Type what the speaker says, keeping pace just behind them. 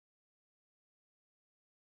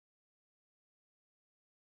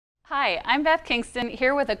Hi, I'm Beth Kingston,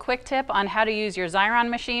 here with a quick tip on how to use your Xyron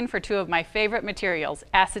machine for two of my favorite materials,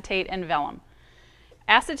 acetate and vellum.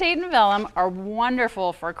 Acetate and vellum are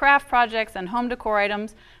wonderful for craft projects and home decor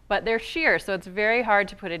items, but they're sheer, so it's very hard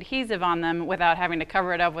to put adhesive on them without having to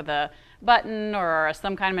cover it up with a button or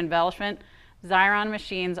some kind of embellishment. Xyron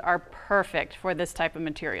machines are perfect for this type of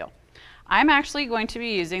material. I'm actually going to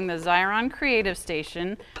be using the Xyron Creative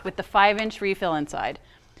Station with the 5-inch refill inside.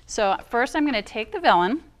 So first I'm going to take the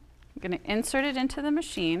vellum, I'm going to insert it into the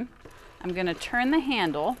machine, I'm going to turn the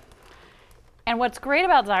handle, and what's great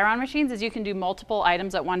about Xyron machines is you can do multiple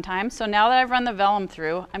items at one time. So now that I've run the vellum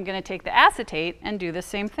through, I'm going to take the acetate and do the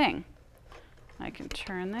same thing. I can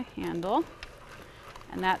turn the handle,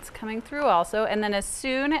 and that's coming through also, and then as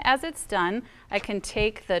soon as it's done, I can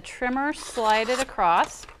take the trimmer, slide it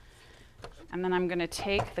across, and then I'm going to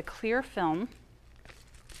take the clear film,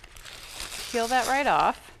 peel that right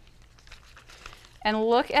off, and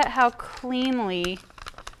look at how cleanly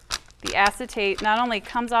the acetate not only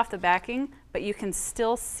comes off the backing, but you can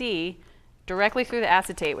still see directly through the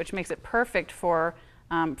acetate, which makes it perfect for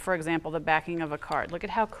example, the backing of a card. Look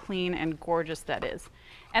at how clean and gorgeous that is.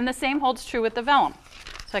 And the same holds true with the vellum.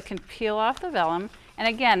 So I can peel off the vellum, and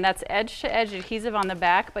again, that's edge-to-edge adhesive on the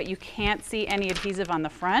back, but you can't see any adhesive on the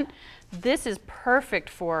front. This is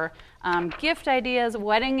perfect for gift ideas,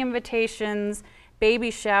 wedding invitations,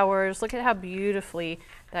 baby showers. Look at how beautifully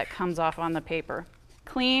that comes off on the paper.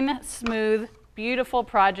 Clean, smooth, beautiful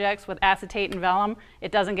projects with acetate and vellum.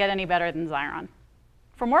 It doesn't get any better than Xyron.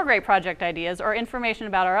 For more great project ideas or information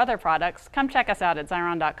about our other products, come check us out at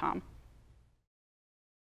Xyron.com.